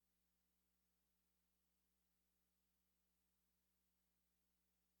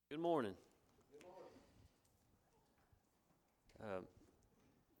Good morning. A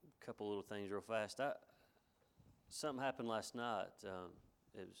couple little things real fast. Something happened last night.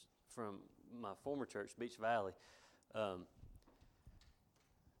 It was from my former church, Beach Valley.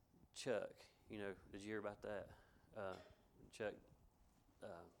 Chuck, did you hear about that? Chuck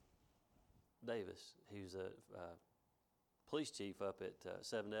Davis, he was a police chief up at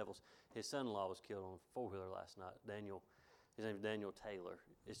Seven Devils. His son-in-law was killed on a four-wheeler last night. His name is Daniel Taylor.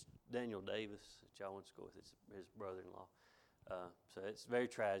 It's Daniel Davis that y'all went to school with. It's his brother-in-law. So it's very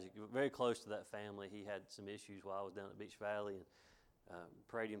tragic. Very close to that family. He had some issues while I was down at Beach Valley, and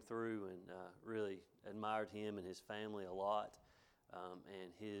prayed him through, and really admired him and his family a lot.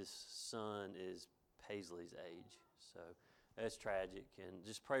 And his son is Paisley's age. So that's tragic. And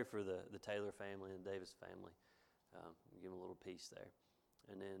just pray for the Taylor family and Davis family. Give them a little peace there.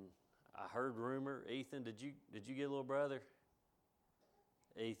 And then I heard rumor, Ethan, did you get a little brother?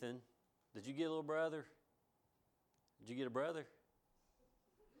 Ethan, did you get a little brother? Did you get a brother?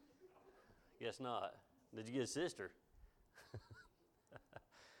 Guess not. Did you get a sister?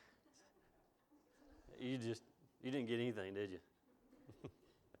 You didn't get anything, did you?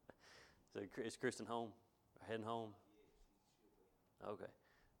 So is Kristen home? Heading home? Okay.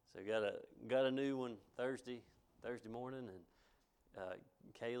 So got a new one Thursday morning, and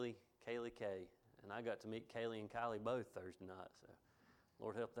Kaylee K. And I got to meet Kaylee and Kylie both Thursday night. So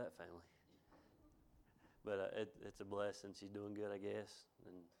Lord help that family. But it's a blessing. She's doing good, I guess.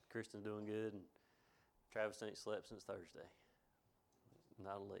 And Kristen's doing good. And Travis ain't slept since Thursday.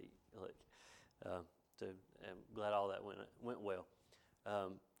 Not a leak. So I'm glad all that went well.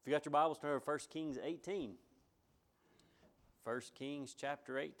 If you got your Bibles, turn to 1 Kings 18. 1 Kings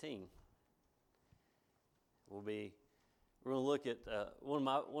chapter 18. We're going to look at one of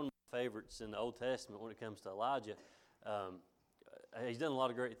my favorites in the Old Testament when it comes to Elijah. He's done a lot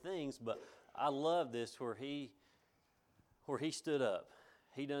of great things, but I love this where he stood up.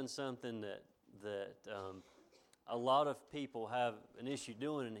 He done something that a lot of people have an issue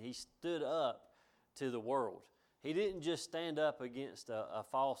doing, and he stood up to the world. He didn't just stand up against a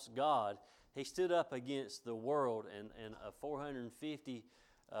false god. He stood up against the world and 450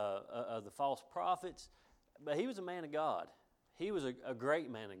 of the false prophets. But he was a man of God. He was a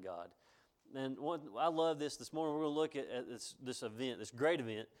great man of God. And I love this morning. We're going to look at this event, this great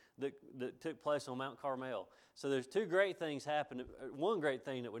event that took place on Mount Carmel. So there's two great things happened. One great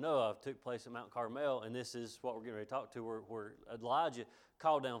thing that we know of took place at Mount Carmel, and this is what we're getting ready to talk to, where Elijah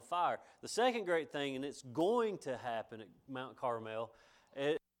called down fire. The second great thing, and it's going to happen at Mount Carmel,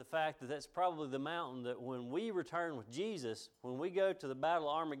 is the fact that that's probably the mountain that when we return with Jesus, when we go to the Battle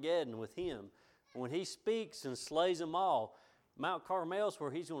of Armageddon with Him, when He speaks and slays them all, Mount Carmel is where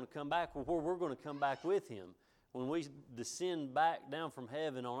He's going to come back, where we're going to come back with Him. When we descend back down from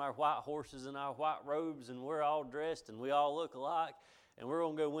heaven on our white horses and our white robes, and we're all dressed and we all look alike, and we're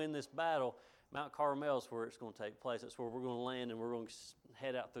going to go win this battle, Mount Carmel is where it's going to take place. That's where we're going to land, and we're going to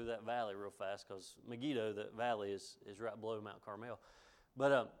head out through that valley real fast, because Megiddo, that valley, is right below Mount Carmel.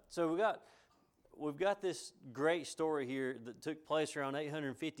 But so we've got this great story here that took place around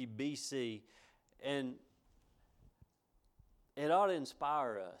 850 BC, and it ought to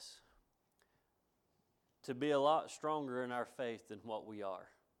inspire us to be a lot stronger in our faith than what we are.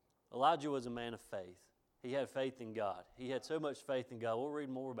 Elijah was a man of faith. He had faith in God. He had so much faith in God. We'll read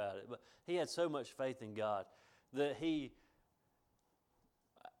more about it, but he had so much faith in God that I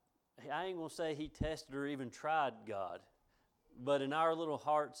ain't going to say he tested or even tried God, but in our little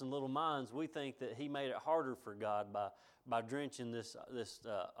hearts and little minds, we think that he made it harder for God by drenching this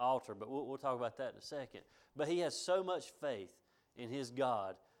altar. But we'll talk about that in a second. But he has so much faith in his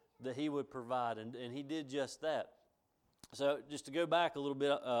God that he would provide, and he did just that. So just to go back a little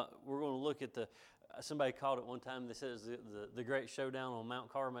bit, we're going to look at somebody called it one time, they said it's the great showdown on Mount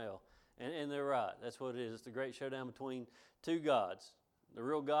Carmel. And they're right. That's what it is. It's the great showdown between two gods. The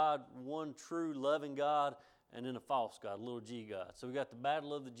real God, one true loving God, and then a false God, little g God. So we got the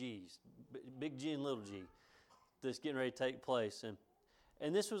battle of the G's, big G and little g, that's getting ready to take place.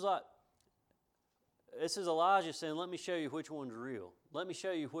 And this is Elijah saying, let me show you which one's real. Let me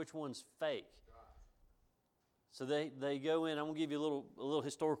show you which one's fake. So they go in. I'm going to give you a little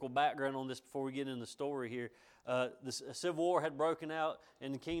historical background on this before we get into the story here. A civil war had broken out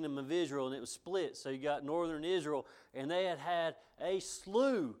in the kingdom of Israel, and it was split. So you got northern Israel, and they had a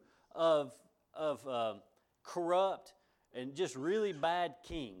slew of corrupt and just really bad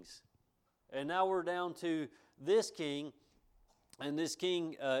kings. And now we're down to this king, and this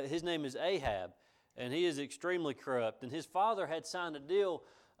king, his name is Ahab, and he is extremely corrupt. And his father had signed a deal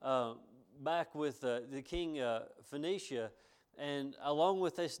back with the king Phoenicia, And along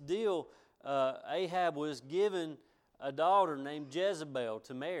with this deal, Ahab was given a daughter named Jezebel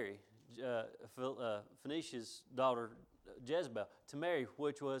to marry, Phoenicia's daughter Jezebel to marry,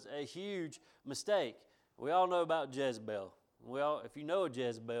 which was a huge mistake. We all know about Jezebel. If you know a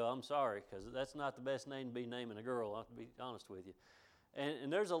Jezebel, I'm sorry, because that's not the best name to be naming a girl, I have to be honest with you.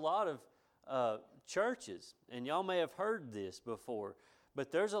 And there's a lot of churches, and y'all may have heard this before,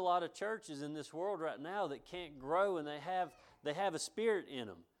 but there's a lot of churches in this world right now that can't grow, and they have a spirit in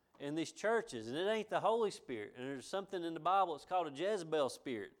them, in these churches, and it ain't the Holy Spirit. And there's something in the Bible, it's called a Jezebel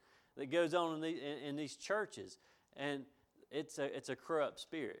spirit that goes on in these churches, and it's a corrupt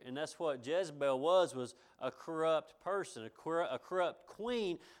spirit. And that's what Jezebel was a corrupt person, a corrupt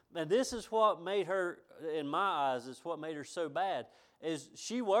queen. And this is what made her, in my eyes, is what made her so bad, is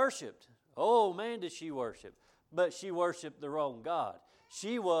she worshiped. Oh man, did she worship. But she worshiped the wrong God.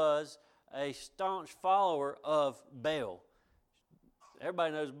 She was a staunch follower of Baal.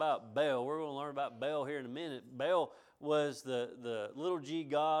 Everybody knows about Baal. We're going to learn about Baal here in a minute. Baal was the little g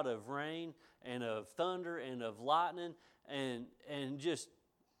god of rain and of thunder and of lightning, and just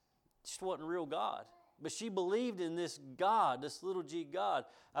wasn't a real God. But she believed in this God, this little g God.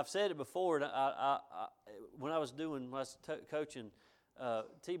 I've said it before. When I was coaching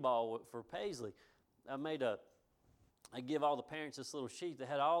T-ball for Paisley, I give all the parents this little sheet that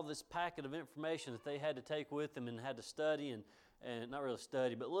had all this packet of information that they had to take with them and had to study and not really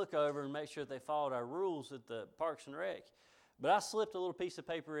study, but look over and make sure that they followed our rules at the Parks and Rec. But I slipped a little piece of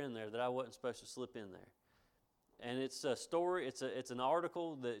paper in there that I wasn't supposed to slip in there. And it's a story, it's an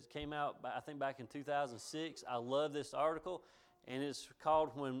article that came out, I think, back in 2006. I love this article, and it's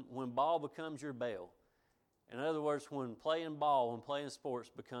called When Ball Becomes Your Baal. In other words, when playing ball, when playing sports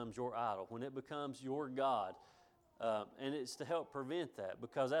becomes your idol, when it becomes your God. And it's to help prevent that,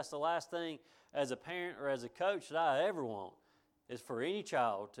 because that's the last thing as a parent or as a coach that I ever want, is for any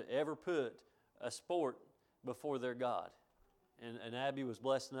child to ever put a sport before their God. And Abby was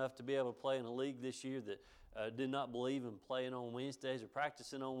blessed enough to be able to play in a league this year that did not believe in playing on Wednesdays or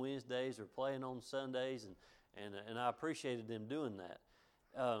practicing on Wednesdays or playing on Sundays, and I appreciated them doing that.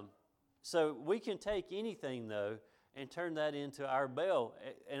 So we can take anything, though, and turn that into our Baal.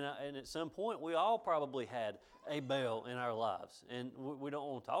 And at some point, we all probably had a Baal in our lives, and we don't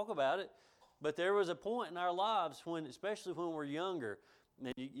want to talk about it, but there was a point in our lives when, especially when we're younger,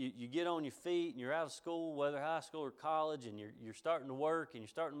 you get on your feet and you're out of school, whether high school or college, and you're starting to work and you're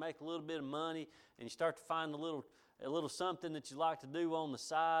starting to make a little bit of money, and you start to find a little something that you like to do on the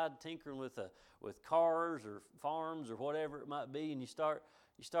side, tinkering with cars or farms or whatever it might be, and you start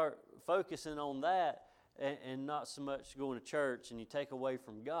focusing on that and not so much going to church, and you take away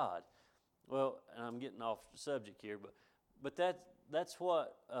from God. Well, and I'm getting off the subject here, but that's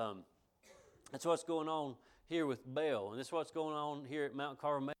what's going on here with Baal, and this is what's going on here at Mount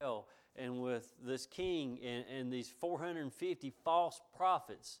Carmel, and with this king and these 450 false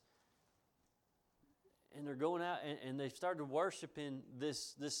prophets. And they're going out and they've started worshiping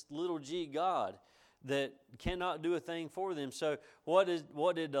this little g God that cannot do a thing for them. So what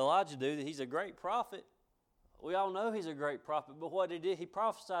did Elijah do? He's a great prophet. We all know he's a great prophet, but what he did, he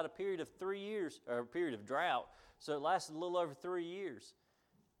prophesied a period of 3 years, or a period of drought, so it lasted a little over 3 years.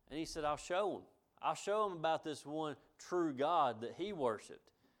 And he said, I'll show him about this one true God that he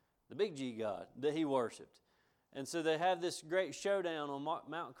worshiped, the big G God that he worshiped. And so they have this great showdown on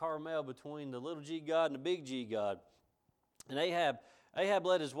Mount Carmel between the little g God and the big G God. And Ahab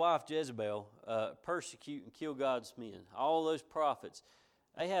let his wife Jezebel persecute and kill God's men, all those prophets.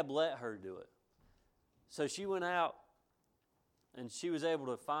 Ahab let her do it. So she went out and she was able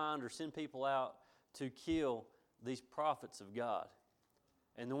to find or send people out to kill these prophets of God.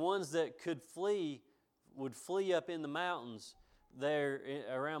 And the ones that could flee would flee up in the mountains there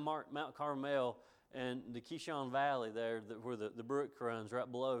around Mount Carmel and the Kishon Valley there, where the brook runs right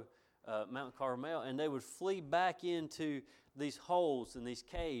below Mount Carmel, and they would flee back into these holes and these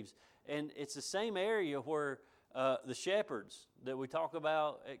caves. And it's the same area where the shepherds that we talk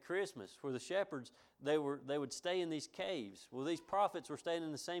about at Christmas, where the shepherds, they would stay in these caves. Well, these prophets were staying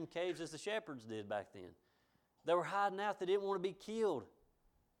in the same caves as the shepherds did back then. They were hiding out. They didn't want to be killed.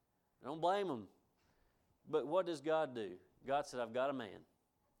 I don't blame them. But what does God do? God said, I've got a man.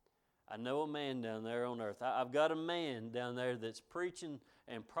 I know a man down there on earth. I've got a man down there that's preaching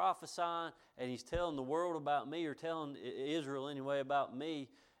and prophesying, and he's telling the world about me, or telling Israel anyway about me.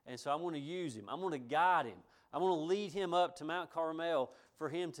 And so I'm going to use him. I'm going to guide him. I'm going to lead him up to Mount Carmel for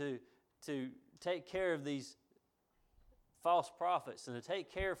him to take care of these false prophets and to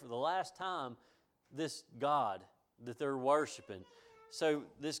take care for the last time this God that they're worshiping. So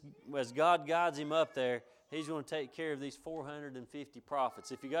as God guides him up there, He's going to take care of these 450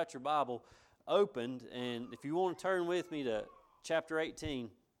 prophets. If you got your Bible opened, and if you want to turn with me to chapter 18,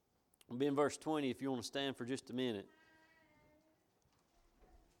 I'll be in verse 20 if you want to stand for just a minute.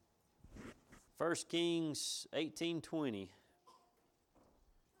 1 Kings 18:20.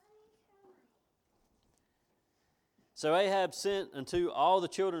 So Ahab sent unto all the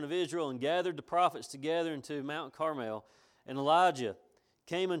children of Israel and gathered the prophets together into Mount Carmel. And Elijah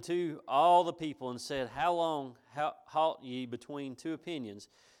came unto all the people and said, How long halt ye between two opinions?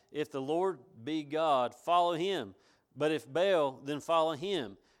 If the Lord be God, follow him. But if Baal, then follow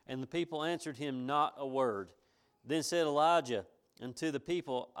him. And the people answered him not a word. Then said Elijah unto the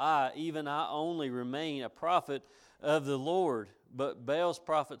people, even I only remain a prophet of the Lord, but Baal's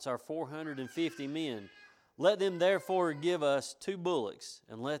prophets are 450 men. Let them therefore give us 2 bullocks,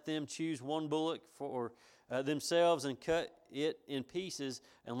 and let them choose 1 bullock for themselves, and cut it in pieces,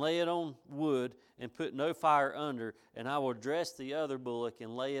 and lay it on wood, and put no fire under. And I will dress the other bullock,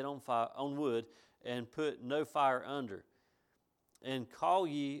 and lay it on wood, and put no fire under. And call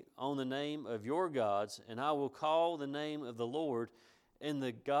ye on the name of your gods, and I will call the name of the Lord, and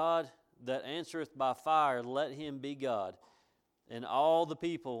the God that answereth by fire, let him be God. And all the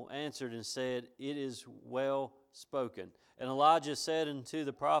people answered and said, It is well spoken. And Elijah said unto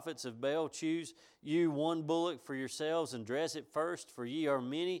the prophets of Baal, Choose you 1 bullock for yourselves, and dress it first, for ye are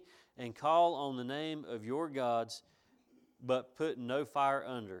many, and call on the name of your gods, but put no fire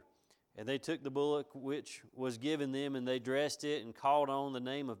under. And they took the bullock which was given them, and they dressed it, and called on the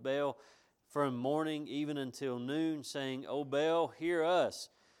name of Baal from morning even until noon, saying, O Baal, hear us.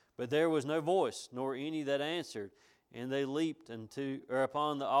 But there was no voice, nor any that answered. And they leaped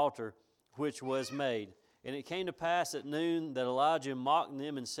upon the altar which was made. And it came to pass at noon that Elijah mocked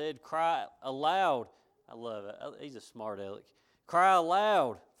them and said, Cry aloud. I love it. He's a smart aleck. Cry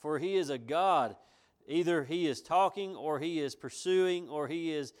aloud, for he is a God. Either he is talking, or he is pursuing, or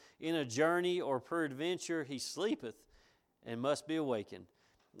he is in a journey, or peradventure he sleepeth and must be awakened.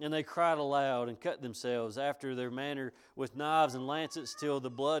 And they cried aloud and cut themselves after their manner with knives and lancets till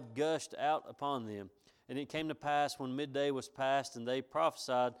the blood gushed out upon them. And it came to pass when midday was past, and they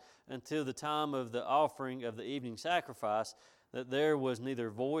prophesied until the time of the offering of the evening sacrifice, that there was neither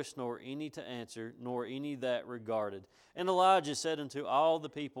voice nor any to answer, nor any that regarded. And Elijah said unto all the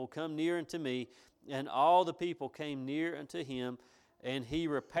people, Come near unto me. And all the people came near unto him, and he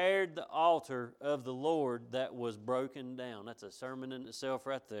repaired the altar of the Lord that was broken down. That's a sermon in itself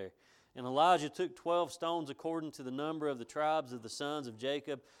right there. And Elijah took 12 stones according to the number of the tribes of the sons of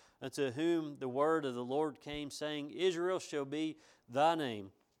Jacob, unto whom the word of the Lord came, saying, Israel shall be thy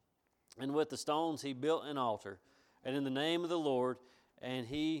name. And with the stones he built an altar, and in the name of the Lord, and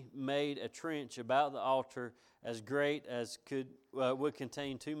he made a trench about the altar as great as would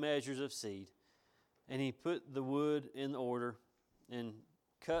contain 2 measures of seed. And he put the wood in order, and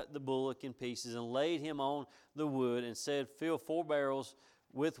cut the bullock in pieces, and laid him on the wood, and said, Fill 4 barrels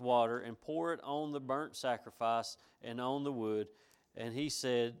with water, and pour it on the burnt sacrifice and on the wood. And he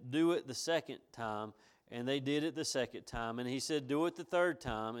said, Do it the 2nd time. And they did it the 2nd time. And he said, Do it the 3rd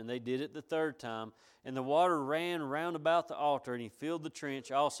time. And they did it the 3rd time. And the water ran round about the altar, and he filled the trench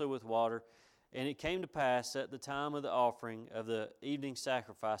also with water. And it came to pass at the time of the offering of the evening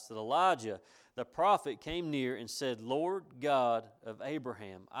sacrifice that Elijah the prophet came near and said, Lord God of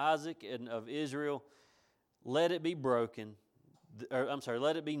Abraham, Isaac, and of Israel, let it be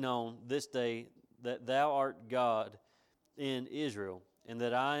known this day that thou art God in Israel, and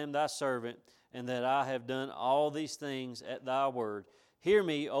that I am thy servant, and that I have done all these things at thy word. Hear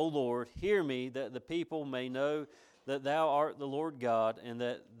me, O Lord, hear me, that the people may know that thou art the Lord God, and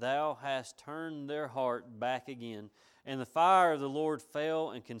that thou hast turned their heart back again. And the fire of the Lord fell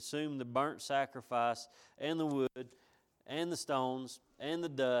and consumed the burnt sacrifice, and the wood, and the stones, and the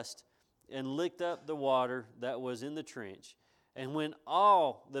dust, and licked up the water that was in the trench. And when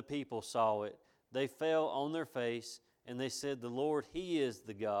all the people saw it, they fell on their face, and they said, The Lord, He is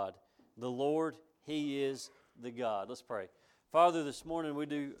the God. The Lord, He is the God. Let's pray. Father, this morning we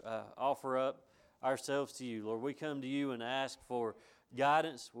do offer up ourselves to you. Lord, we come to you and ask for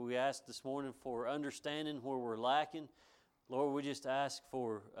guidance. We ask this morning for understanding where we're lacking. Lord, we just ask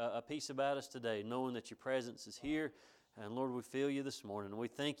for a peace about us today, knowing that your presence is here. And Lord, we feel you this morning. We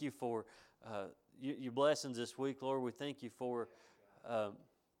thank you for your blessings this week. Lord, we thank you for,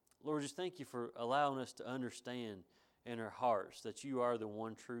 Lord, just thank you for allowing us to understand in our hearts that you are the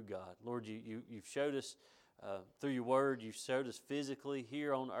one true God. Lord, you've showed us through your word, you've showed us physically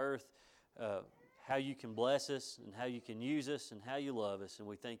here on earth how you can bless us and how you can use us and how you love us, and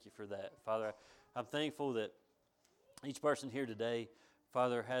we thank you for that. Father, I'm thankful that each person here today,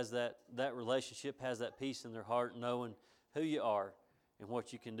 Father, has that relationship, has that peace in their heart, knowing who you are and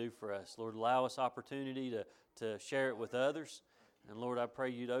what you can do for us. Lord, allow us opportunity to share it with others. And Lord, I pray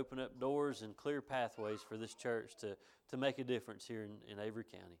you'd open up doors and clear pathways for this church to make a difference here in Avery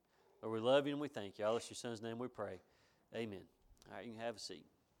County. Lord, we love you and we thank you. All in your Son's name we pray. Amen. All right, you can have a seat.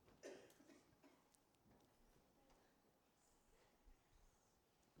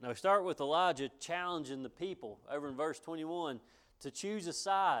 Now we start with Elijah challenging the people over in verse 21 to choose a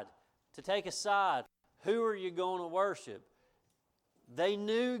side, to take a side. Who are you going to worship? They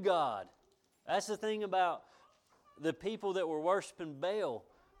knew God. That's the thing about the people that were worshiping Baal.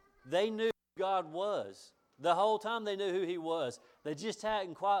 They knew who God was. The whole time they knew who He was. They just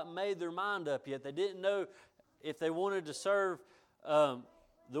hadn't quite made their mind up yet. They didn't know if they wanted to serve the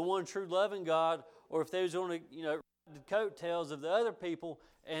one true loving God, or if they was going to, ride the coattails of the other people.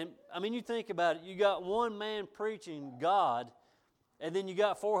 And I mean, you think about it. You got one man preaching God, and then you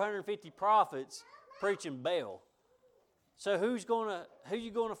got 450 prophets preaching Baal. So who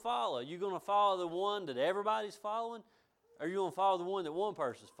you going to follow? You going to follow the one that everybody's following, or you going to follow the one that one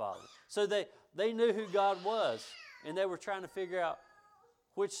person's following? So they knew who God was, and they were trying to figure out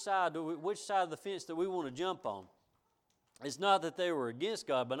which side of the fence that we want to jump on. It's not that they were against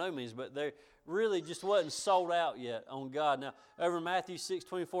God by no means, but they really just wasn't sold out yet on God. Now, over in Matthew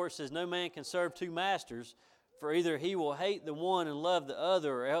 6:24, it says, "No man can serve two masters, for either he will hate the one and love the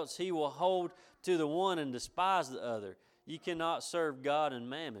other, or else he will hold to the one and despise the other. You cannot serve God and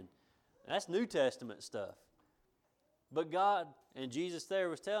mammon." That's New Testament stuff. But God and Jesus there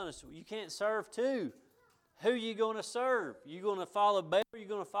was telling us, you can't serve two. Who are you going to serve? You going to follow Baal, or you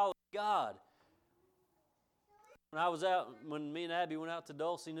going to follow God? When me and Abby went out to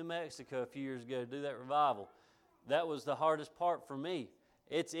Dulce, New Mexico a few years ago to do that revival, that was the hardest part for me.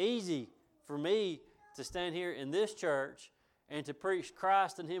 It's easy for me to stand here in this church and to preach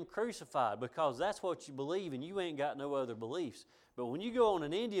Christ and Him crucified, because that's what you believe and you ain't got no other beliefs. But when you go on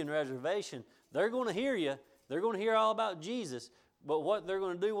an Indian reservation, they're going to hear you. They're going to hear all about Jesus. But what they're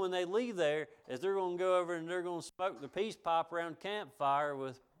going to do when they leave there is they're going to go over and they're going to smoke the peace pipe around campfire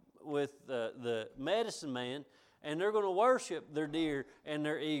with the medicine man, and they're going to worship their deer and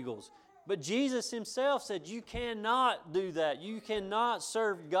their eagles. But Jesus Himself said you cannot do that. You cannot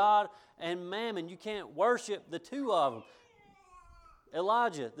serve God and mammon. You can't worship the two of them.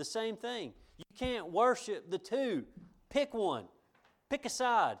 Elijah, the same thing. You can't worship the two. Pick one. Pick a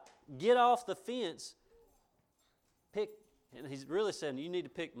side. Get off the fence. And He's really saying you need to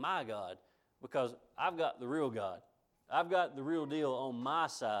pick my God, because I've got the real God. I've got the real deal on my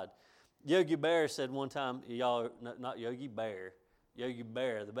side. Yogi Berra said one time, not Yogi Bear, Yogi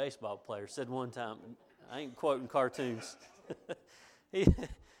Berra, the baseball player, said one time, I ain't quoting cartoons.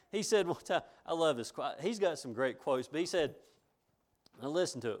 he said one time, I love this quote. He's got some great quotes, but he said, now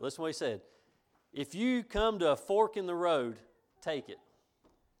listen to it. Listen to what he said. If you come to a fork in the road, take it.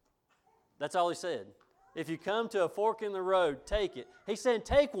 That's all he said. If you come to a fork in the road, take it. He said,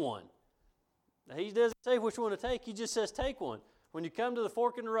 take one. Now, he doesn't say which one to take. He just says, take one. When you come to the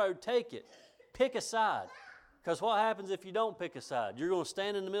fork in the road, take it. Pick a side. Because what happens if you don't pick a side? You're going to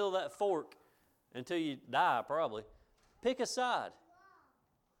stand in the middle of that fork until you die, probably. Pick a side.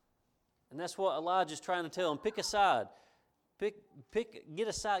 And that's what Elijah's trying to tell him. Pick a side. Get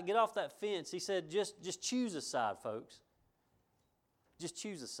a side. Get off that fence. He said, just choose a side, folks. Just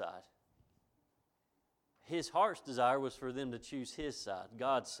choose a side. His heart's desire was for them to choose his side,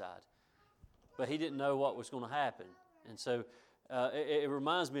 God's side. But he didn't know what was going to happen. And so it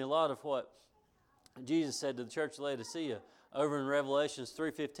reminds me a lot of what Jesus said to the church of Laodicea. Over in Revelations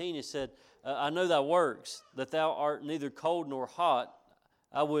 3:15, He said, I know thy works, that thou art neither cold nor hot.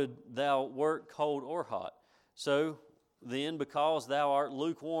 I would thou wert cold or hot. So then, because thou art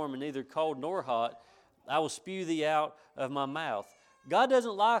lukewarm and neither cold nor hot, I will spew thee out of my mouth. God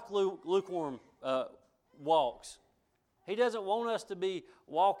doesn't like lukewarm walks. He doesn't want us to be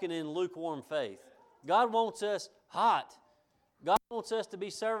walking in lukewarm faith. God wants us hot. God wants us to be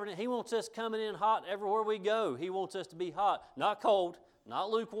serving it. He wants us coming in hot everywhere we go. He wants us to be hot, not cold,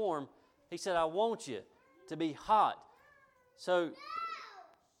 not lukewarm. He said, I want you to be hot. So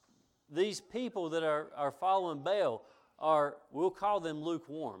these people that are following Baal we'll call them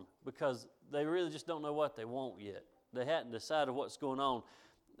lukewarm, because they really just don't know what they want yet. They hadn't decided what's going on.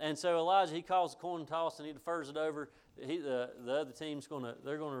 And so Elijah, he calls the coin toss and he defers it over. The other team's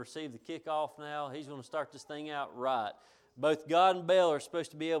they're going to receive the kickoff now. He's going to start this thing out right. Both God and Baal are supposed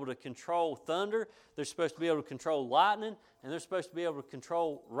to be able to control thunder. They're supposed to be able to control lightning, and they're supposed to be able to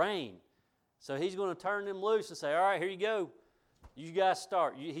control rain. So he's going to turn them loose and say, all right, here you go. You guys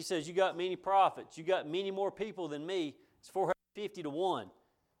start. He says, you got many prophets. You got many more people than me. It's 450 50-1.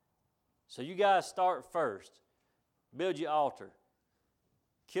 So you guys start first. Build your altar.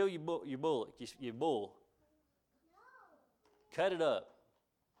 Kill your bull. Cut it up.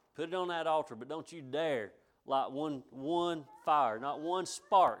 Put it on that altar, but don't you dare light one fire, not one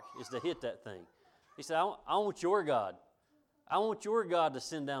spark is to hit that thing. He said, I want your God. I want your God to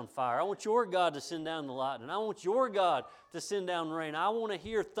send down fire. I want your God to send down the lightning. I want your God to send down rain. I want to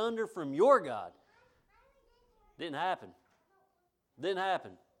hear thunder from your God. Didn't happen. Didn't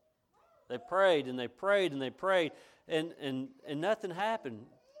happen. They prayed and they prayed and they prayed, and nothing happened.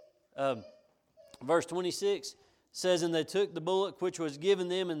 Verse 26 says, and they took the bullock which was given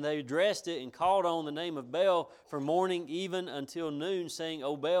them, and they dressed it and called on the name of Baal from morning even until noon, saying,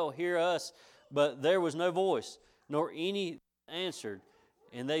 O Baal, hear us. But there was no voice, nor any answered.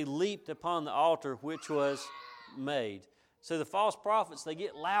 And they leaped upon the altar which was made. So the false prophets, they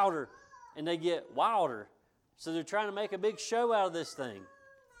get louder and they get wilder. So they're trying to make a big show out of this thing.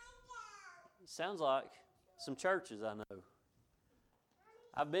 It sounds like some churches I know.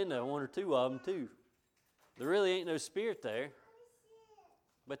 I've been to one or two of them too. There really ain't no spirit there.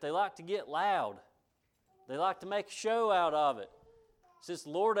 But they like to get loud. They like to make a show out of it. Since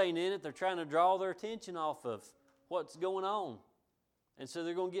the Lord ain't in it, they're trying to draw their attention off of what's going on. And so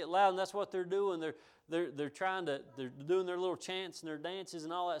they're going to get loud, and that's what they're doing. They're doing their little chants and their dances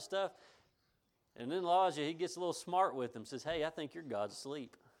and all that stuff. And then Elijah, he gets a little smart with them, says, hey, I think your God's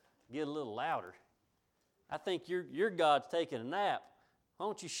asleep. Get a little louder. I think your God's taking a nap. Why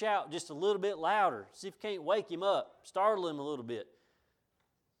don't you shout just a little bit louder? See if you can't wake him up. Startle him a little bit.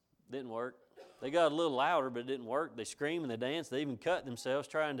 Didn't work. They got a little louder, but it didn't work. They screamed and they danced. They even cut themselves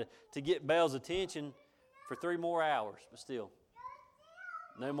trying to get Baal's attention for 3 more hours. But still,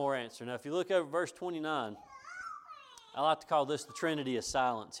 no more answer. Now, if you look over verse 29, I like to call this the Trinity of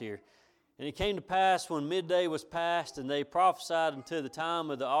silence here. And it came to pass when midday was past, and they prophesied until the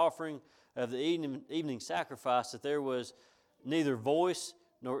time of the offering of the evening sacrifice, that there was neither voice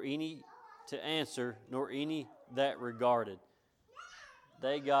nor any to answer, nor any that regarded.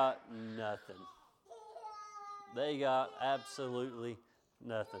 They got nothing. They got absolutely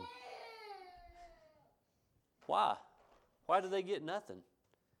nothing. Why? Why did they get nothing?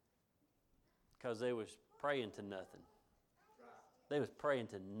 Because they was praying to nothing. They was praying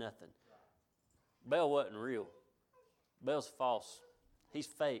to nothing. Baal wasn't real. Baal's false. He's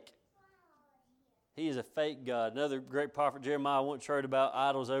fake. He is a fake God. Another great prophet, Jeremiah, once heard about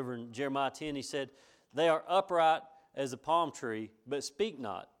idols over in Jeremiah 10. He said, they are upright as a palm tree, but speak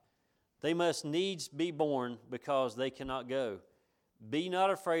not. They must needs be born, because they cannot go. Be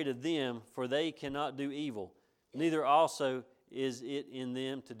not afraid of them, for they cannot do evil. Neither also is it in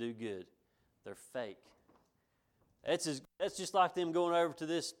them to do good. They're fake. That's just like them going over to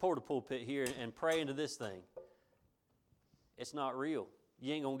this porta pulpit here and praying to this thing. It's not real.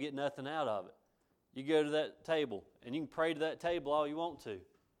 You ain't going to get nothing out of it. You go to that table, and you can pray to that table all you want to.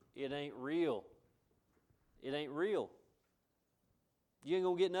 It ain't real. It ain't real. You ain't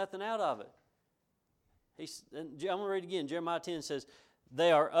going to get nothing out of it. I'm going to read again. Jeremiah 10 says,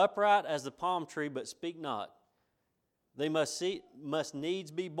 they are upright as the palm tree, but speak not. They must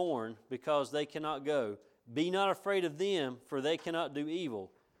needs be born, because they cannot go. Be not afraid of them, for they cannot do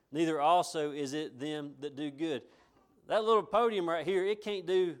evil. Neither also is it them that do good. That little podium right here, it can't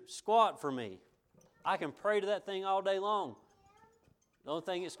do squat for me. I can pray to that thing all day long. The only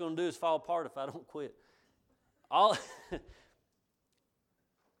thing it's going to do is fall apart if I don't quit. I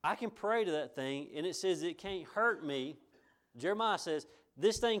can pray to that thing, and it says it can't hurt me. Jeremiah says,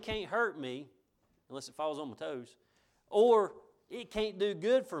 this thing can't hurt me unless it falls on my toes, or it can't do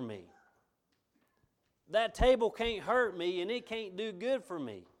good for me. That table can't hurt me, and it can't do good for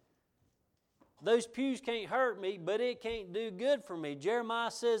me. Those pews can't hurt me, but it can't do good for me. Jeremiah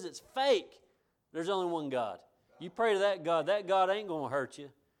says it's fake. There's only one God. You pray to that God ain't going to hurt you,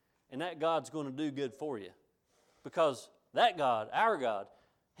 and that God's going to do good for you. Because that God, our God,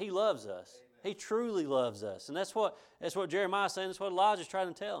 He loves us. He truly loves us. And that's what Jeremiah's saying. That's what Elijah's trying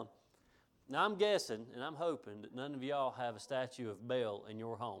to tell him. Now, I'm guessing, and I'm hoping that none of y'all have a statue of Baal in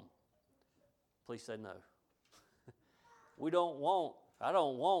your home. Please say no. I don't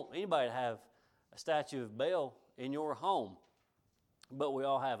want anybody to have a statue of Baal in your home. But we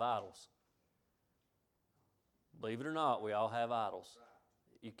all have idols. Believe it or not, we all have idols.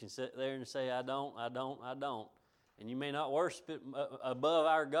 You can sit there and say, I don't. And you may not worship it above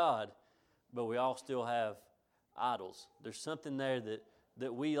our God, but we all still have idols. There's something there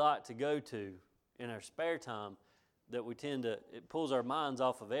that we like to go to in our spare time that it pulls our minds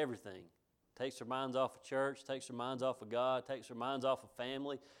off of everything. Takes our minds off of church, takes our minds off of God, takes our minds off of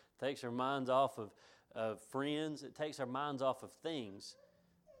family, takes our minds off of friends. It takes our minds off of things.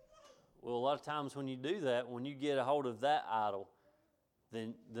 Well, a lot of times when you do that, when you get a hold of that idol,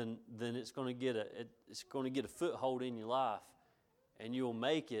 then it's going to get a foothold in your life, and you'll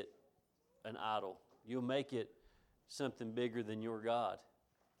make it an idol. You'll make it something bigger than your God.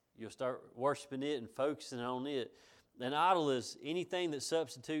 You'll start worshiping it and focusing on it. An idol is anything that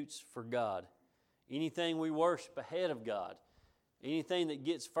substitutes for God. Anything we worship ahead of God. Anything that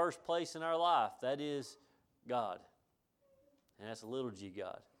gets first place in our life, that is God. And that's a little g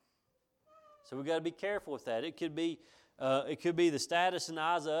God. So we've got to be careful with that. It could be the status in the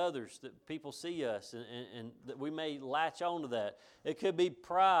eyes of others that people see us, and that we may latch on to that. It could be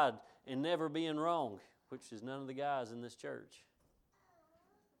pride in never being wrong, which is none of the guys in this church.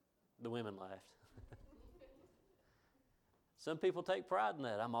 The women laughed. Some people take pride in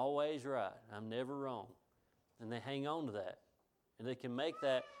that. I'm always right. I'm never wrong. And they hang on to that. And they can make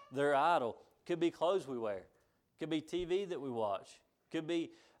that their idol. Could be clothes we wear. Could be TV that we watch. Could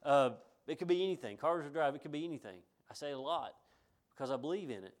be it could be anything. Cars we drive. It could be anything. I say it a lot because I believe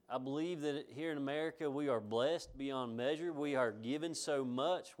in it. I believe that here in America we are blessed beyond measure. We are given so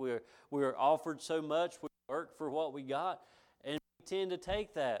much. We are offered so much. We work for what we got. And we tend to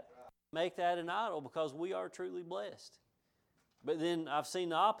take that, make that an idol because we are truly blessed. But then I've seen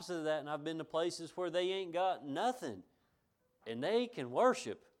the opposite of that, and I've been to places where they ain't got nothing, and they can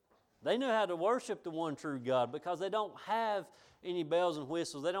worship. They know how to worship the one true God because they don't have any bells and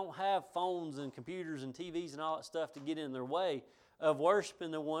whistles. They don't have phones and computers and TVs and all that stuff to get in their way of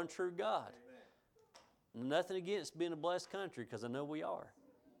worshiping the one true God. Amen. Nothing against being a blessed country, because I know we are.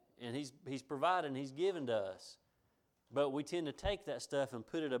 And He's provided and He's given to us. But we tend to take that stuff and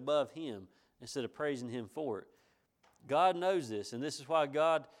put it above Him instead of praising Him for it. God knows this, and this is why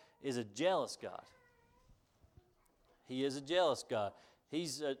God is a jealous God. He is a jealous God.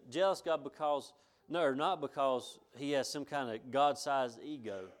 He's a jealous God not because He has some kind of God-sized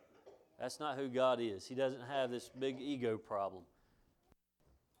ego. That's not who God is. He doesn't have this big ego problem.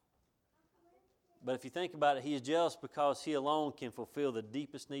 But if you think about it, He is jealous because He alone can fulfill the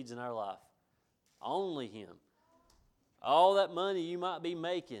deepest needs in our life. Only Him. All that money you might be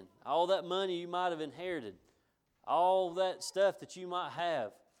making, all that money you might have inherited, all that stuff that you might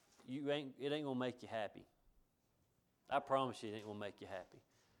have, it ain't going to make you happy. I promise you it ain't going to make you happy.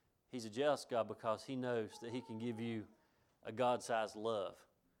 He's a jealous God because He knows that He can give you a God-sized love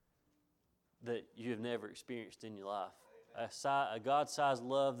that you have never experienced in your life. A God-sized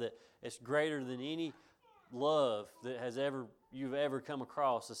love that is greater than any love that you've ever come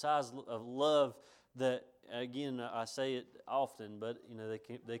across. A size of love that, again, I say it often, but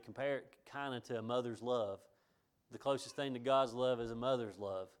they compare it kind of to a mother's love. The closest thing to God's love is a mother's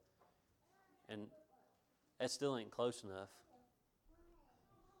love. And that still ain't close enough.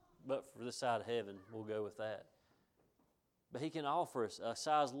 But for this side of heaven, we'll go with that. But He can offer us a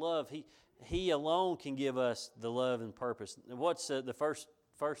size love. He alone can give us the love and purpose. What's the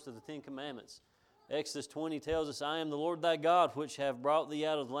first of the 10 Commandments? Exodus 20 tells us, I am the Lord thy God, which have brought thee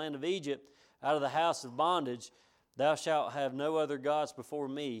out of the land of Egypt, out of the house of bondage. Thou shalt have no other gods before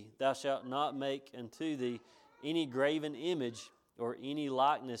me. Thou shalt not make unto thee any graven image or any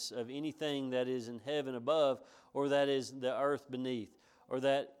likeness of anything that is in heaven above, or that is the earth beneath, or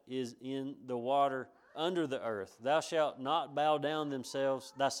that is in the water under the earth. Thou shalt not bow down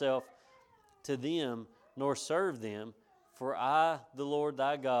thyself to them, nor serve them, for I, the Lord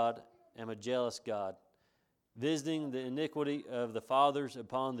thy God, am a jealous God, visiting the iniquity of the fathers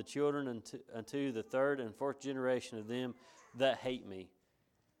upon the children unto the third and fourth generation of them that hate me.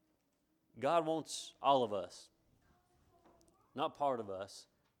 God wants all of us, not part of us.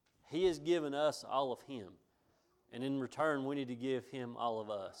 He has given us all of Him. And in return, we need to give Him all of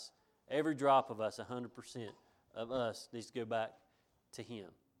us. Every drop of us, 100% of us, needs to go back to Him.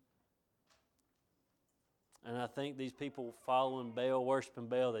 And I think these people following Baal, worshiping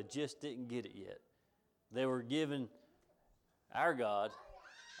Baal, they just didn't get it yet. They were giving our God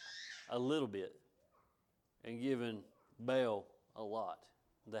a little bit and giving Baal a lot.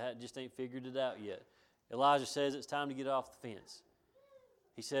 They just ain't figured it out yet. Elijah says it's time to get off the fence.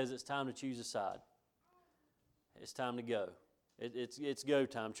 He says it's time to choose a side. It's time to go. It's go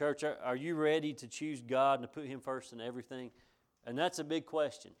time. Church, are you ready to choose God and to put Him first in everything? And that's a big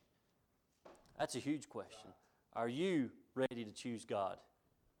question. That's a huge question. Are you ready to choose God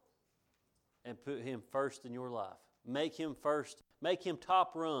and put Him first in your life? Make Him first. Make Him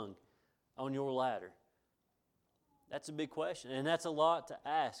top rung on your ladder. That's a big question, and that's a lot to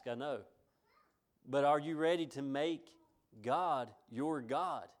ask, I know. But are you ready to make God your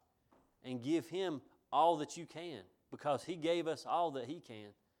God and give Him all that you can? Because He gave us all that He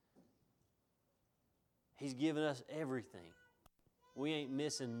can. He's given us everything. We ain't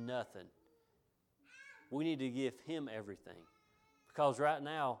missing nothing. We need to give Him everything. Because right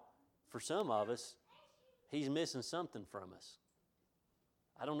now, for some of us, He's missing something from us.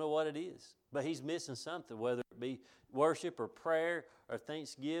 I don't know what it is, but He's missing something, whether it be worship or prayer or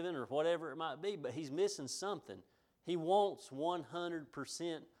thanksgiving or whatever it might be, but He's missing something. He wants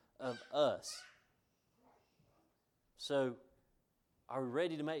 100% of us. So, are we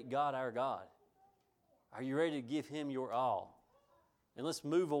ready to make God our God? Are you ready to give Him your all? And let's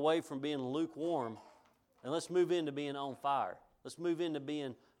move away from being lukewarm and let's move into being on fire. Let's move into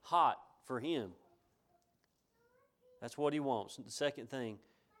being hot for Him. That's what He wants. The second thing,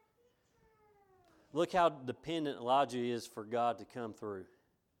 look how dependent Elijah is for God to come through.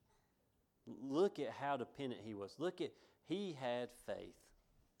 Look at how dependent he was. He had faith.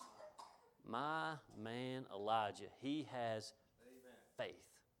 My man Elijah, he has faith.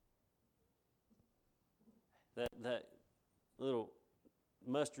 That little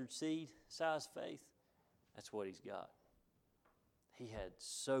mustard seed size faith, that's what he's got. He had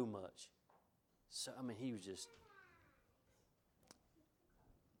so much. He was just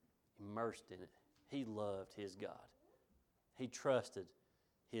immersed in it. He loved his God. He trusted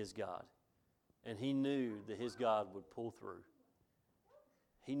his God. And he knew that his God would pull through.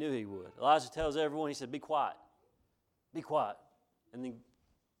 He knew He would. Elijah tells everyone, he said, be quiet. Be quiet. And then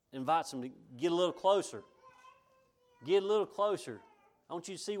invites them to get a little closer. Get a little closer. I want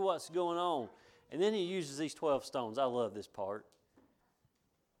you to see what's going on. And then he uses these 12 stones. I love this part.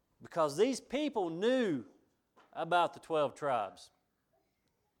 Because these people knew about the 12 tribes.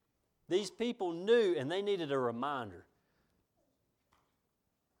 These people knew, and they needed a reminder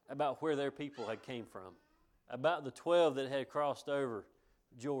about where their people had came from, about the 12 that had crossed over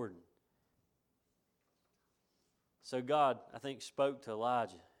Jordan. So God, I think, spoke to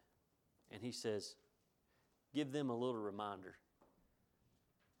Elijah, and He says, give them a little reminder.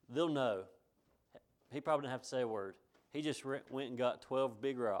 They'll know. He probably didn't have to say a word. He just went and got 12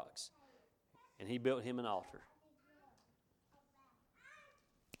 big rocks, and he built him an altar.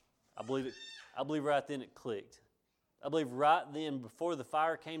 I believe right then it clicked. I believe right then, before the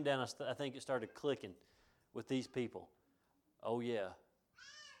fire came down, I think it started clicking with these people. Oh yeah,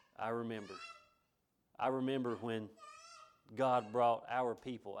 I remember. I remember when God brought our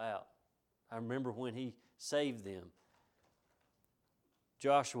people out. I remember when He saved them.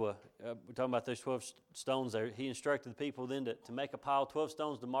 Joshua, we're talking about those 12 stones there. He instructed the people then to make a pile of 12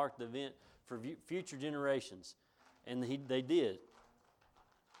 stones to mark the event for future generations. And they did.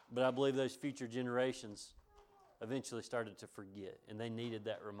 But I believe those future generations eventually started to forget, and they needed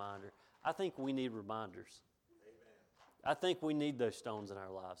that reminder. I think we need reminders. Amen. I think we need those stones in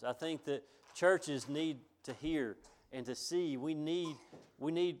our lives. I think that churches need to hear and to see. We need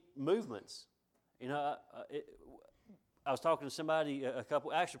movements. You know, I was talking to somebody,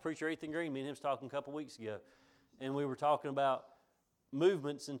 Preacher Ethan Green, me and him was talking a couple weeks ago, and we were talking about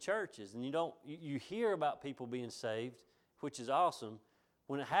movements in churches. And you hear about people being saved, which is awesome.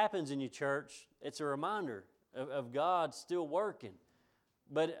 When it happens in your church, it's a reminder of God still working.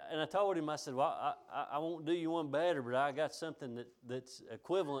 And I told him, I said, well, I won't do you one better, but I got something that's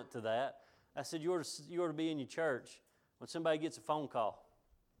equivalent to that. I said, you ought to be in your church when somebody gets a phone call.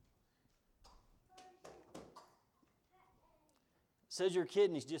 Says your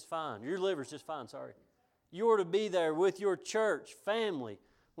kidney's just fine. Your liver's just fine, sorry. You ought to be there with your church, family,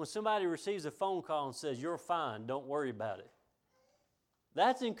 when somebody receives a phone call and says, you're fine, don't worry about it.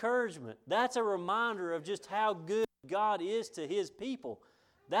 That's encouragement. That's a reminder of just how good God is to His people.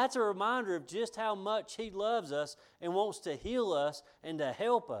 That's a reminder of just how much He loves us and wants to heal us and to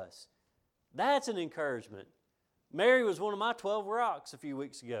help us. That's an encouragement. Mary was one of my 12 rocks a few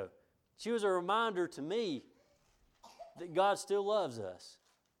weeks ago. She was a reminder to me that God still loves us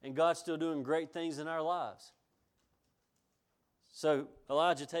and God's still doing great things in our lives. So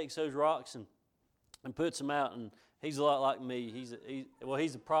Elijah takes those rocks and puts them out, and he's a lot like me.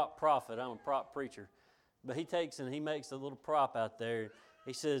 He's a prop prophet. I'm a prop preacher. But he takes and he makes a little prop out there.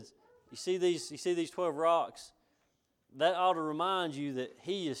 He says, you see these 12 rocks? That ought to remind you that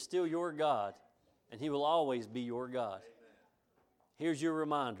He is still your God, and He will always be your God. Amen. Here's your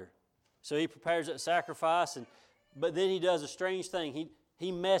reminder. So he prepares that sacrifice, but then he does a strange thing.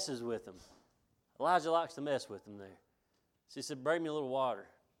 He messes with them. Elijah likes to mess with them there. So he said, bring me a little water.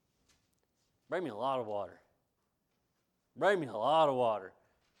 Bring me a lot of water. Bring me a lot of water.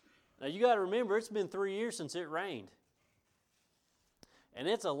 Now you got to remember, it's been 3 years since it rained. And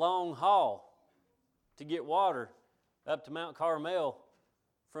it's a long haul to get water up to Mount Carmel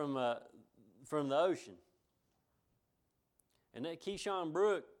from the ocean. And that Kishon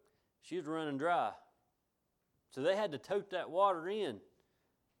Brook, she was running dry. So they had to tote that water in.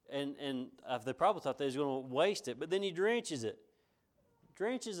 And they probably thought they was going to waste it, but then he drenches it.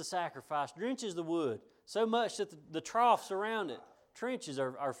 Drenches the sacrifice, drenches the wood, so much that the troughs around it, trenches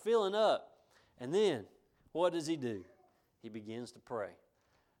are filling up. And then, what does he do? He begins to pray.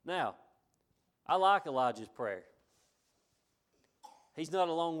 Now, I like Elijah's prayer. He's not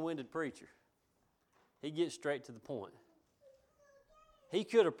a long-winded preacher. He gets straight to the point. He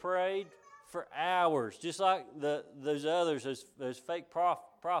could have prayed for hours, just like those others, those fake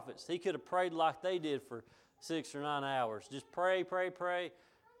prophets. He could have prayed like they did for 6 or 9 hours. Just pray, pray, pray,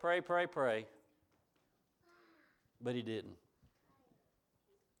 pray, pray, pray. But he didn't.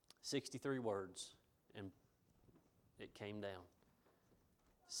 63 words, and it came down.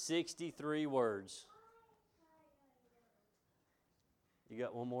 63 words. You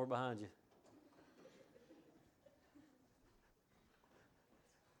got one more behind you.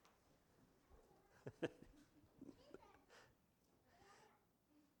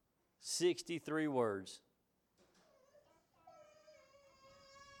 "63 words.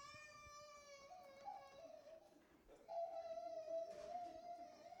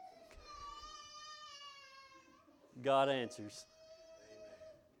 God answers.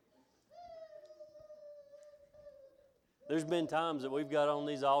 There's been times that we've got on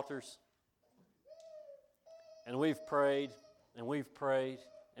these altars and we've prayed and we've prayed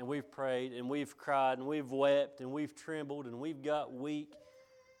and we've prayed and we've cried and we've wept and we've trembled and we've got weak,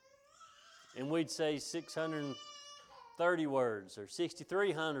 and we'd say 630 words or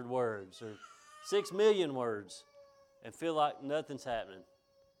 6,300 words or 6 million words and feel like nothing's happening.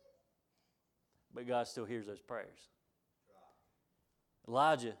 But God still hears those prayers.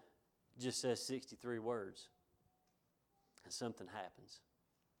 Elijah just says 63 words, and something happens.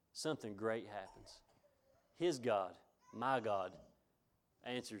 Something great happens. His God, my God,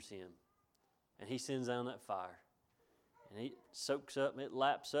 answers him, and he sends down that fire, and it soaks up, and it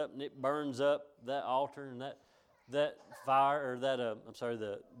laps up, and it burns up that altar and that fire, or the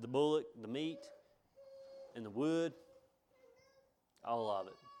bullock, the meat, and the wood, all of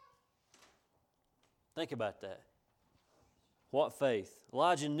it. Think about that. What faith.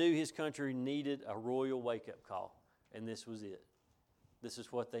 Elijah knew his country needed a royal wake-up call, and this was it. This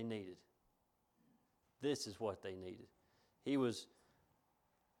is what they needed. This is what they needed. He was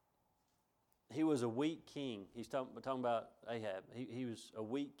a weak king. He's talking about Ahab. He was a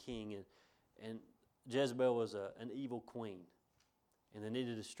weak king, and Jezebel was an evil queen. And they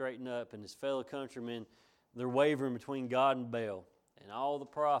needed to straighten up, and his fellow countrymen, they're wavering between God and Baal. And all the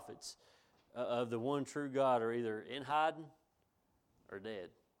prophets of the one true God are either in hiding or dead.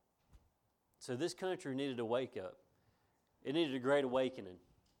 So this country needed to wake up. It needed a great awakening.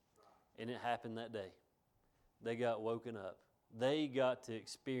 And it happened that day. They got woken up. They got to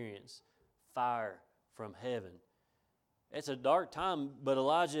experience fire from heaven. It's a dark time, but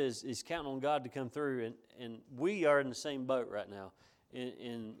Elijah is counting on God to come through. And we are in the same boat right now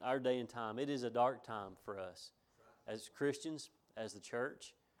in our day and time. It is a dark time for us as Christians, as the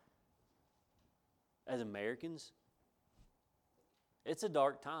church, as Americans. It's a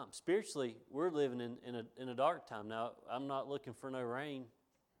dark time. Spiritually, we're living in a dark time. Now, I'm not looking for no rain.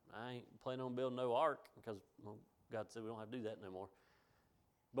 I ain't planning on building no ark because God said we don't have to do that no more.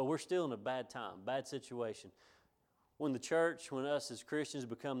 But we're still in a bad time, bad situation. When the church, when us as Christians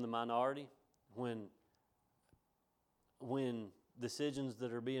become the minority, when decisions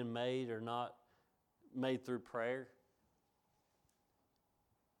that are being made are not made through prayer,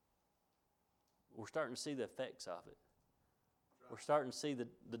 we're starting to see the effects of it. We're starting to see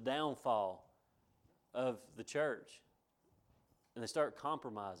the downfall of the church. And they start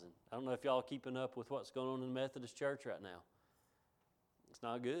compromising. I don't know if y'all are keeping up with what's going on in the Methodist church right now. It's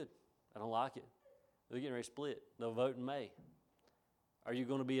not good. I don't like it. They're getting ready to split. They'll vote in May. Are you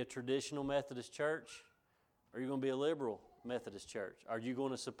going to be a traditional Methodist church? Or are you going to be a liberal Methodist church? Are you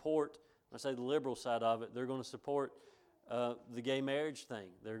going to support, when I say the liberal side of it, they're going to support the gay marriage thing.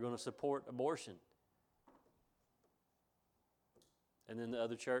 They're going to support abortion. And then the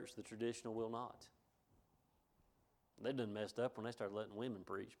other church, the traditional, will not. They done messed up when they started letting women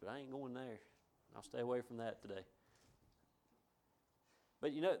preach, but I ain't going there. I'll stay away from that today.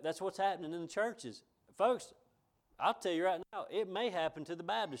 But you know, that's what's happening in the churches. Folks, I'll tell you right now, it may happen to the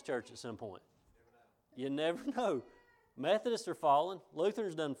Baptist church at some point. You never know. Methodists are falling.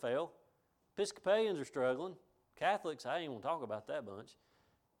 Lutherans done fail. Episcopalians are struggling. Catholics, I ain't going to talk about that bunch.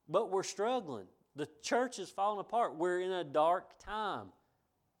 But we're struggling. The church is falling apart. We're in a dark time.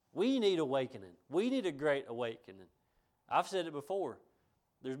 We need awakening. We need a great awakening. I've said it before.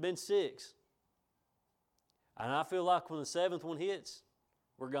 There's been 6. And I feel like when the 7th one hits,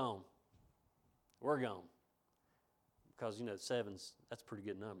 we're gone. We're gone. because, that's a pretty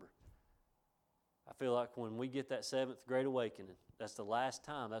good number. I feel like when we get that seventh great awakening, that's the last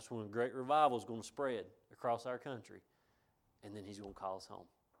time. That's when a great revival is going to spread across our country. And then He's going to call us home.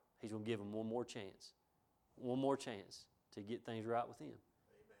 He's going to give them one more chance to get things right with Him. Amen.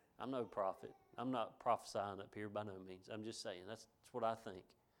 I'm no prophet. I'm not prophesying up here by no means. I'm just saying that's what I think.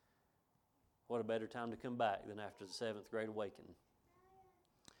 What a better time to come back than after the seventh great awakening.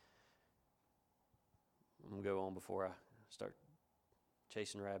 I'm going to go on before I start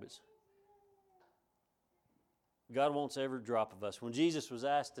chasing rabbits. God wants every drop of us. When Jesus was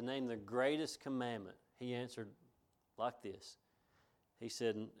asked to name the greatest commandment, He answered like this. He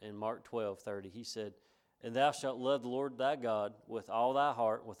said in Mark 12:30, He said, "And thou shalt love the Lord thy God with all thy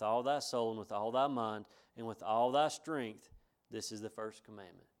heart, with all thy soul, and with all thy mind, and with all thy strength. This is the first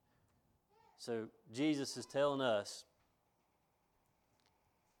commandment." So Jesus is telling us,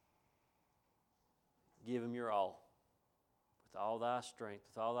 give Him your all. With all thy strength,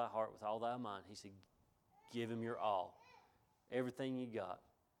 with all thy heart, with all thy mind. He said, give Him your all. Everything you got.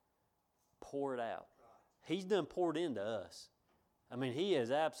 Pour it out. He's done poured into us. I mean, He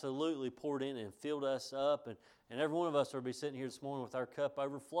has absolutely poured in and filled us up. And every one of us will be sitting here this morning with our cup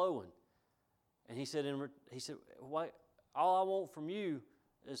overflowing. And He said, all I want from you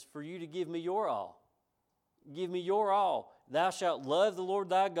is for you to give me your all. Give me your all. Thou shalt love the Lord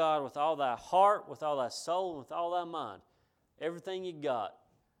thy God with all thy heart, with all thy soul, and with all thy mind. Everything you got,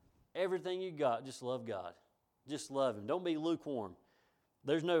 just love God. Just love Him. Don't be lukewarm.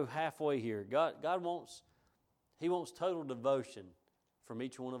 There's no halfway here. God wants total devotion from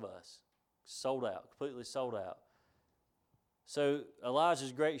each one of us. Sold out, completely sold out. So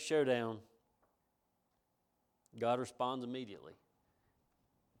Elijah's great showdown, God responds immediately.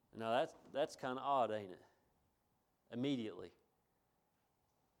 Now that's kind of odd, ain't it? Immediately.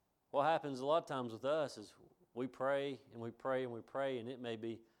 What happens a lot of times with us is we pray and we pray and we pray, and it may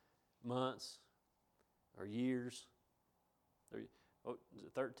be months or years.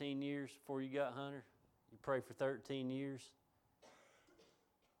 13 years before you got Hunter? You pray for 13 years?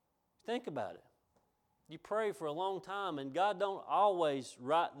 Think about it. You pray for a long time, and God don't always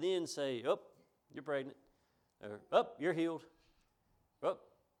right then say, "Oh, you're pregnant," or "Oh, you're healed," "Oh,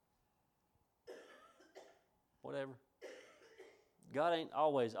 whatever." God ain't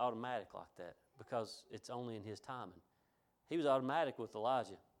always automatic like that because it's only in His timing. He was automatic with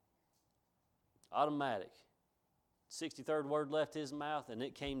Elijah. Automatic. 63rd word left his mouth, and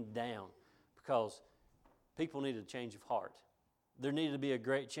it came down because people needed a change of heart. There needed to be a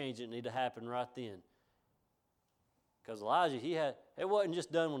great change that needed to happen right then. Because Elijah, it wasn't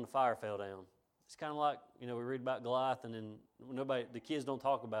just done when the fire fell down. It's kind of like, we read about Goliath, and then the kids don't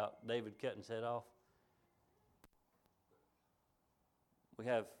talk about David cutting his head off. We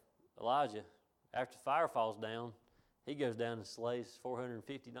have Elijah, after the fire falls down, he goes down and slays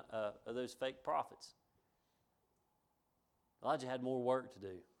 450 of those fake prophets. Elijah had more work to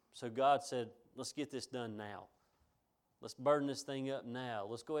do. So God said, let's get this done now. Let's burden this thing up now.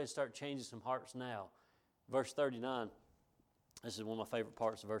 Let's go ahead and start changing some hearts now. Verse 39, this is one of my favorite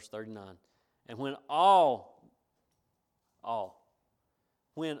parts of verse 39. And when all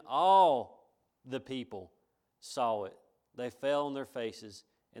the people saw it, they fell on their faces,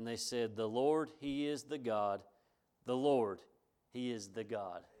 and they said, "The Lord, He is the God. The Lord, He is the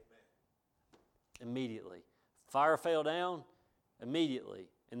God." Amen. Immediately. Fire fell down, immediately.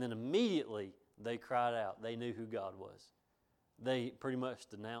 And then immediately they cried out. They knew who God was. They pretty much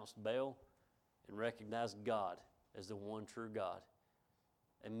denounced Baal and recognized God as the one true God.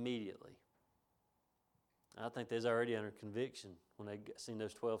 Immediately. I think they was already under conviction when they seen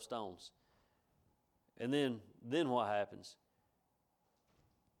those 12 stones. And then what happens?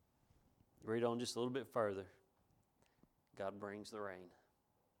 Read on just a little bit further. God brings the rain.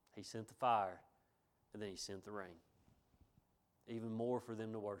 He sent the fire, and then He sent the rain. Even more for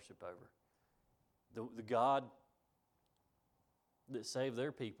them to worship over. The God that saved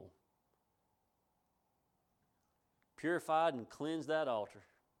their people purified and cleansed that altar,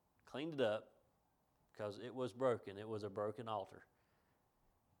 cleaned it up, because it was broken. It was a broken altar.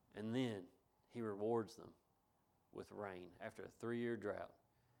 And then He rewards them with rain after a 3-year drought.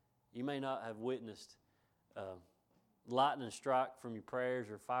 You may not have witnessed lightning strike from your prayers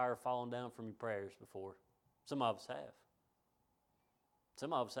or fire falling down from your prayers before. Some of us have.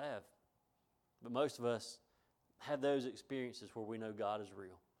 Some of us have. But most of us have those experiences where we know God is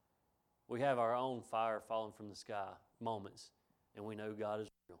real. We have our own fire falling from the sky moments, and we know God is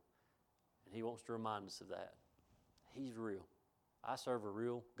real. And He wants to remind us of that. He's real. I serve a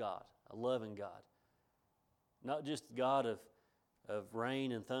real God, a loving God. Not just the God of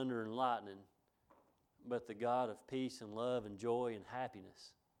rain and thunder and lightning, but the God of peace and love and joy and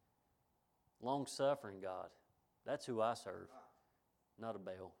happiness. Long-suffering God. That's who I serve, not a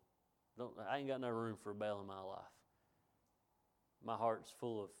Baal. I ain't got no room for a Baal in my life. My heart's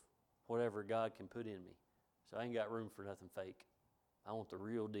full of whatever God can put in me. So I ain't got room for nothing fake. I want the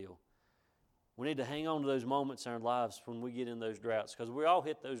real deal. We need to hang on to those moments in our lives when we get in those droughts, because we all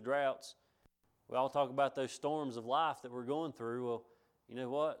hit those droughts. We all talk about those storms of life that we're going through. Well, you know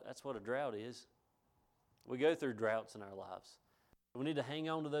what? That's what a drought is. We go through droughts in our lives. We need to hang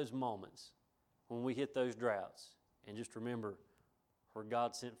on to those moments when we hit those droughts and just remember where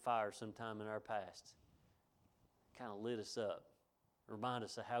God sent fire sometime in our past. Kind of lit us up. Remind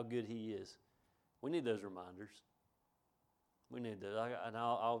us of how good He is. We need those reminders. We need those. And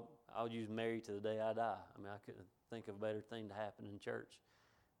I'll use Mary to the day I die. I mean, I couldn't think of a better thing to happen in church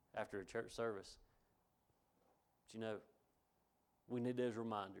after a church service. But you know, we need those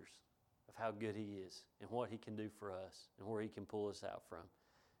reminders of how good He is and what He can do for us and where He can pull us out from.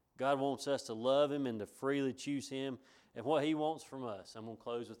 God wants us to love Him and to freely choose Him. And what He wants from us, I'm going to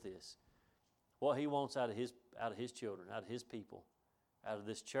close with this. What He wants out of His children, out of His people, out of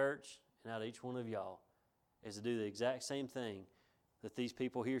this church, and out of each one of y'all, is to do the exact same thing that these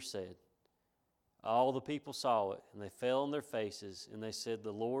people here said. All the people saw it, and they fell on their faces, and they said,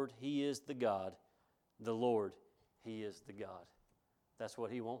 "The Lord, He is the God. The Lord, He is the God." That's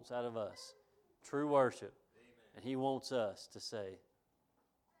what He wants out of us. True worship. Amen. And He wants us to say,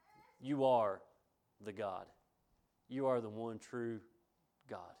 "You are the God. You are the one true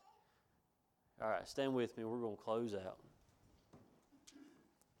God." All right, stand with me. We're going to close out.